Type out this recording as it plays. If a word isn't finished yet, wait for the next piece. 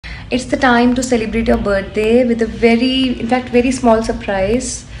It's the time to celebrate your birthday with a very small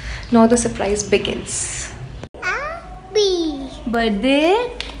surprise. Now the surprise begins. Happy Birthday,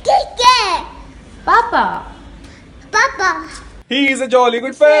 Papa. He's a jolly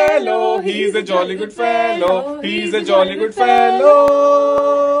good fellow. He's a jolly good fellow. He's a jolly good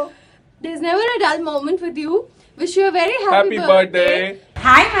fellow. There's never a dull moment with you. Wish you a very Happy birthday.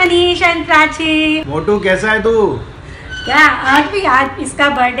 Hi Manish and Prachi. मोटू कैसा है तू? क्या आज इसका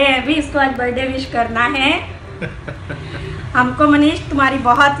birthday है, भी इसको आज बर्थडे विश करना है। हमको मनीष तुम्हारी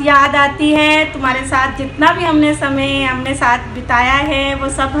बहुत याद आती है। तुम्हारे साथ जितना भी हमने साथ बिताया है वो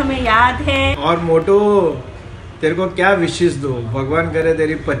सब हमें याद है। और मोटू तेरे को क्या विशेष दो? भगवान करे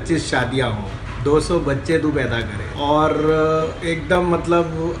तेरी 25 शादियां हो, 200 बच्चे तू पैदा करे और एकदम मतलब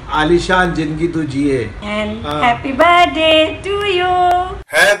आलीशान जिंदगी तू जिए। And happy birthday to you.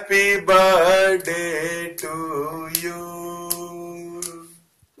 Happy birthday to you.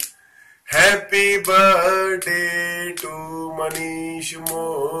 Happy birthday to Manish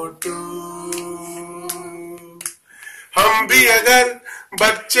Motu. हम भी अगर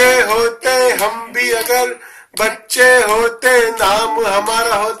बच्चे होते नाम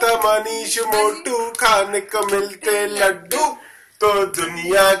हमारा होता मनीष मोटू, खाने को मिलते लड्डू तो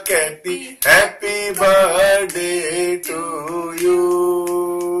दुनिया कहती happy birthday to you.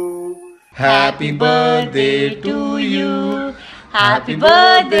 Happy birthday to you. Happy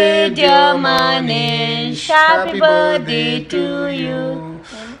birthday dear Manish. Happy birthday to you.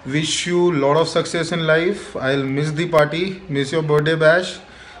 Wish you lot of success in life. I'll miss the party, miss your birthday bash.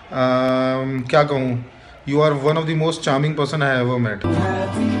 क्या कहूँ? You are one of the most charming person I ever met.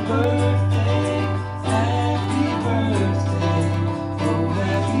 Happy birthday, happy birthday, oh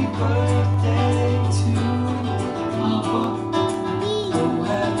happy birthday to Papa. Oh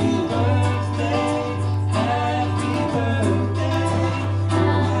happy birthday, happy birthday,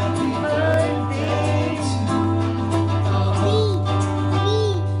 oh happy birthday to Papa.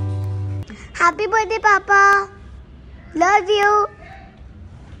 Happy birthday, Papa. Love you.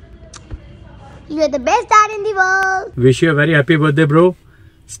 You're the best dad in the world. Wish you a very happy birthday, bro.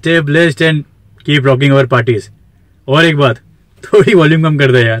 Stay blessed and keep rocking our parties. और एक बात, थोड़ी volume कम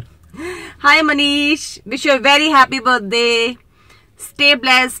कर दे यार। Hi Manish, wish you a very happy birthday. Stay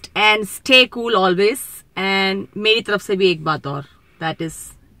blessed and stay cool always. And मेरी तरफ से भी एक बात और, that is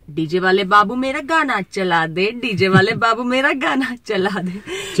डीजे वाले बाबू मेरा गाना चला दे, डीजे वाले बाबू मेरा गाना चला दे।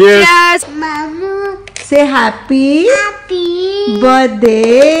 Cheers. Mamu. Say happy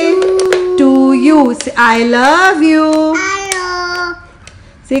birthday to you. Say I love you. Hello.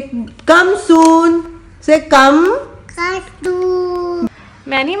 Say come soon. Say come. Cartoon.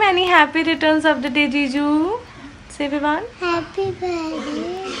 Many happy returns of the day, Jiju. Say Vivan. Happy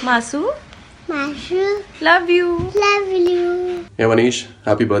birthday. Masu, Mashu. love you. Love you. Hey Manish,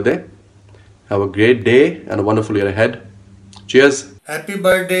 happy birthday. Have a great day and a wonderful year ahead. Cheers. Happy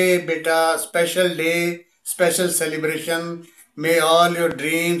birthday beta, special day, special celebration. May all your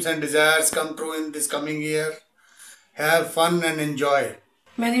dreams and desires come true in this coming year. Have fun and enjoy.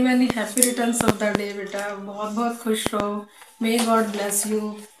 Many happy returns of the day बेटा, बहुत खुश रहो। May God bless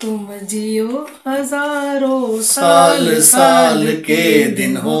you. तुम जियो हजारों साल के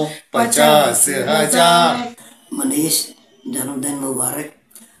दिन हो 50,000। मनीष जन्मदिन मुबारक।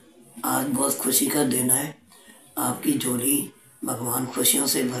 आज बहुत खुशी का दिन है। आपकी झोली भगवान खुशियों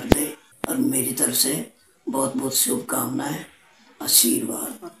से भर दे और मेरी तरफ से बहुत शुभकामनाएं,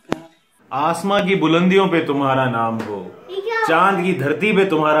 आशीर्वाद। आसमां की बुलंदियों पे तुम्हारा नाम हो, चांद की धरती पे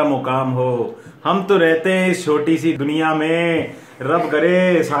तुम्हारा मुकाम हो। हम तो रहते हैं इस छोटी सी दुनिया में, रब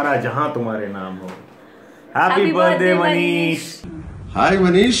करे सारा जहां तुम्हारे नाम हो। Happy birthday Manish. Hi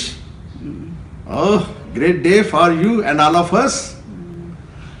Manish. Oh, great day for you and all of us.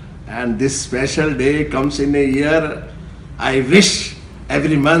 And this special day comes in a year. I wish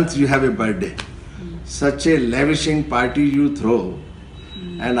every month you have a birthday. Such a lavishing party you throw,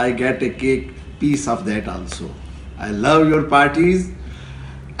 and I get a cake piece of that also. I love your parties,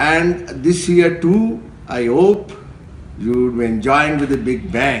 and this year too, I hope you would be enjoying with a big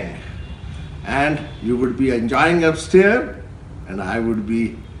bang, and you would be enjoying upstairs, and I would be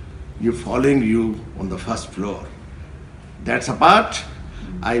following you on the first floor. That's apart.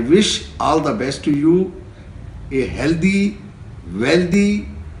 I wish all the best to you, a healthy, wealthy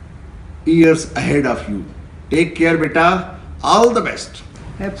years ahead of you. Take care, beta. All the best.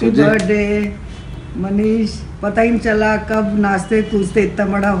 Happy birthday, Manish. पता ही नहीं चला कब नाचते कूदते इतना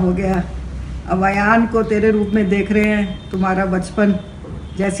बड़ा हो गया। अब अयान को तेरे रूप में देख रहे हैं। तुम्हारा बचपन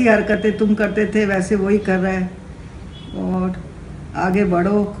जैसी हरकतें तुम करते थे वैसे वही कर रहा है। और आगे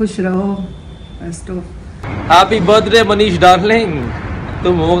बढ़ो, खुश रहो। Best of. Happy birthday Manish darling.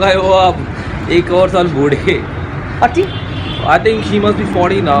 तुम हो गए हो अब एक और साल बूढ़े. 40? I think he must be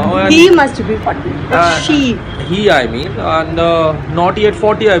 40 now. And He must be 40. She. He, I mean, and not yet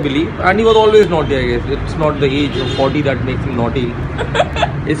 40, I believe. And he was always naughty, I guess. It's not the age of 40 that makes him naughty.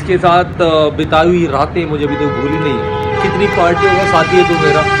 इसके साथ बिताई हुई रातें मुझे अभी तक भूली नहीं. कितनी पार्टियों का साथी है तू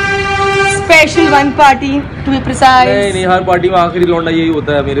मेरा. Special one party, to be precise. नहीं, हर पार्टी में आखिरी लौंडा यही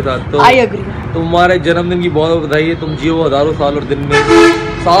होता है मेरे साथ. तो I agree. तुम्हारे जन्मदिन की बहुत बधाई है. तुम जियो हजारों साल और दिन में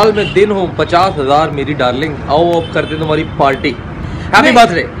साल में दिन हो 50,000 मेरी डार्लिंग. आओ अब करते तुम्हारी party. Happy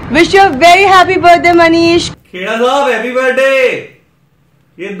birthday. Wish you a very happy birthday, Manish. Kheda साहब हैप्पी बर्थडे.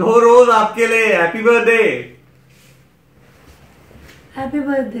 ये 2 रोज आपके लिए. Happy birthday. Happy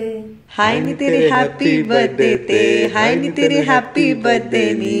birthday. हाय नी तेरे हैप्पी बर्थडे ते, हाय नी तेरे हैप्पी बर्थडे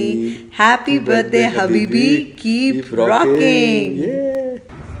नी, happy birthday Habibi, keep rocking.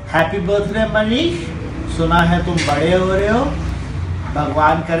 Happy birthday Manish. सुना है तुम बड़े हो रहे हो.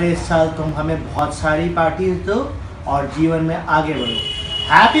 भगवान करे इस साल तुम हमें बहुत सारी पार्टीज दो और जीवन में आगे बढ़ो.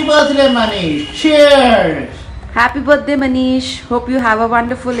 Happy birthday Manish. Cheers. Happy birthday Manish. Hope you have a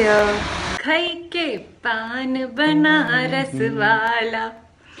wonderful year. खाई के पान बनारस वाला.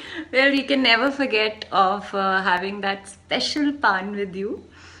 Well, you can never forget of having that special pan with you,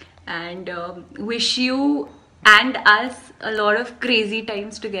 and wish you and us a lot of crazy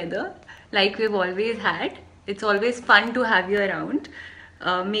times together like we've always had. It's always fun to have you around.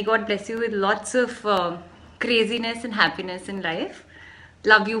 May God bless you with lots of craziness and happiness in life.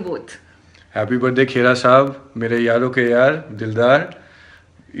 Love you both. Happy birthday खेरा साहब, मेरे यारों के यार दिलदार.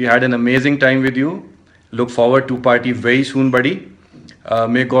 We had an amazing time with you. Look forward to party very soon, buddy.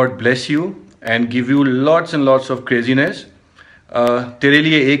 May God bless you and give you lots and lots of craziness. तेरे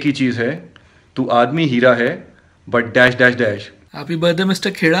लिए एक ही चीज़ है, तू आदमी हीरा है, but dash dash dash. Happy birthday,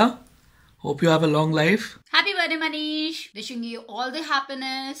 Mr. Khera. Hope you have a long life. Happy birthday, Manish. Wishing you all the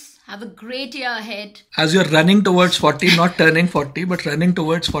happiness. Have a great year ahead. As you're running towards 40, not turning 40, but running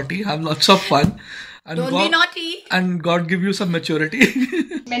towards 40, have lots of fun. And Don't be naughty. And God give you some maturity.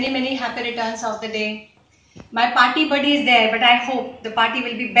 Many happy returns of the day. My party buddy is there, but I hope the party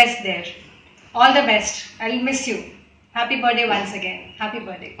will be best there. All the best. I'll miss you. Happy birthday once again. Happy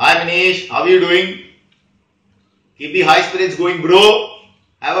birthday. Hi Manish, how are you doing? Keep the high spirits going, bro.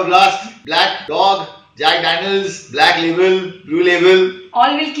 Have a blast. Black Dog, Jack Daniels, Black Label, Blue Label.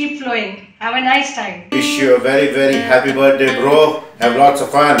 All will keep flowing. Have a nice time. Wish you a very happy birthday, bro. Have lots of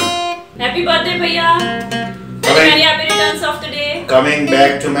fun. Happy birthday, bhaiya. Very happy returns of the day. Coming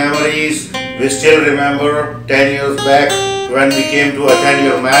back to memories, we still remember 10 years back when we came to attend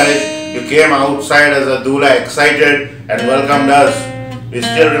your marriage. You came outside as a doula, excited and welcomed us. We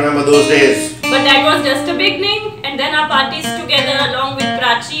still remember those days. But that was just a beginning, and then our parties together along with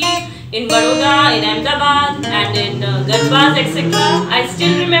Prachi in Baroda, in Ahmedabad, and in Garbas, etc. I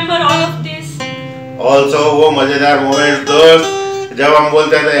still remember all of this. Also, वो मजेदार moments दोस्त जब हम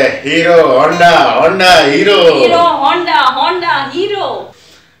बोलते थे hero Honda Honda hero. Hero, Honda, hero.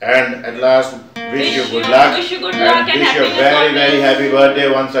 And at last, wish you good luck. Wish you good luck and wish you a happiness very happy birthday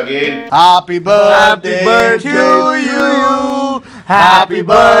once again. Happy birthday to you. Happy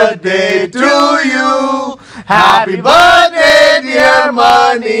birthday to you. Happy birthday, dear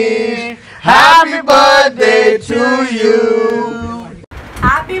Manish. Happy birthday to you.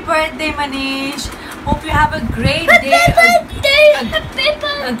 Happy birthday, Manish. Hope you have a great day,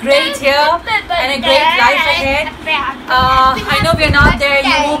 a great year, and a great life ahead. I know we're not there,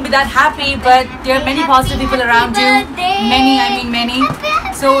 you won't be that happy, but there are many positive people around you. Many, I mean many.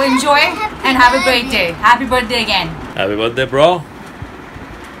 So enjoy and have a great day. Happy birthday again. Happy birthday, bro.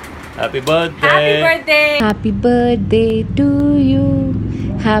 Happy birthday. Happy birthday. Happy birthday to you.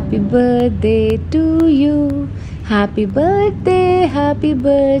 Happy birthday to you. Happy birthday, happy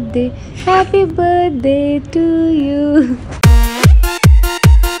birthday, happy birthday to you.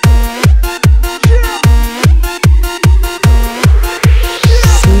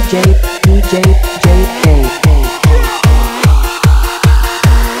 DJ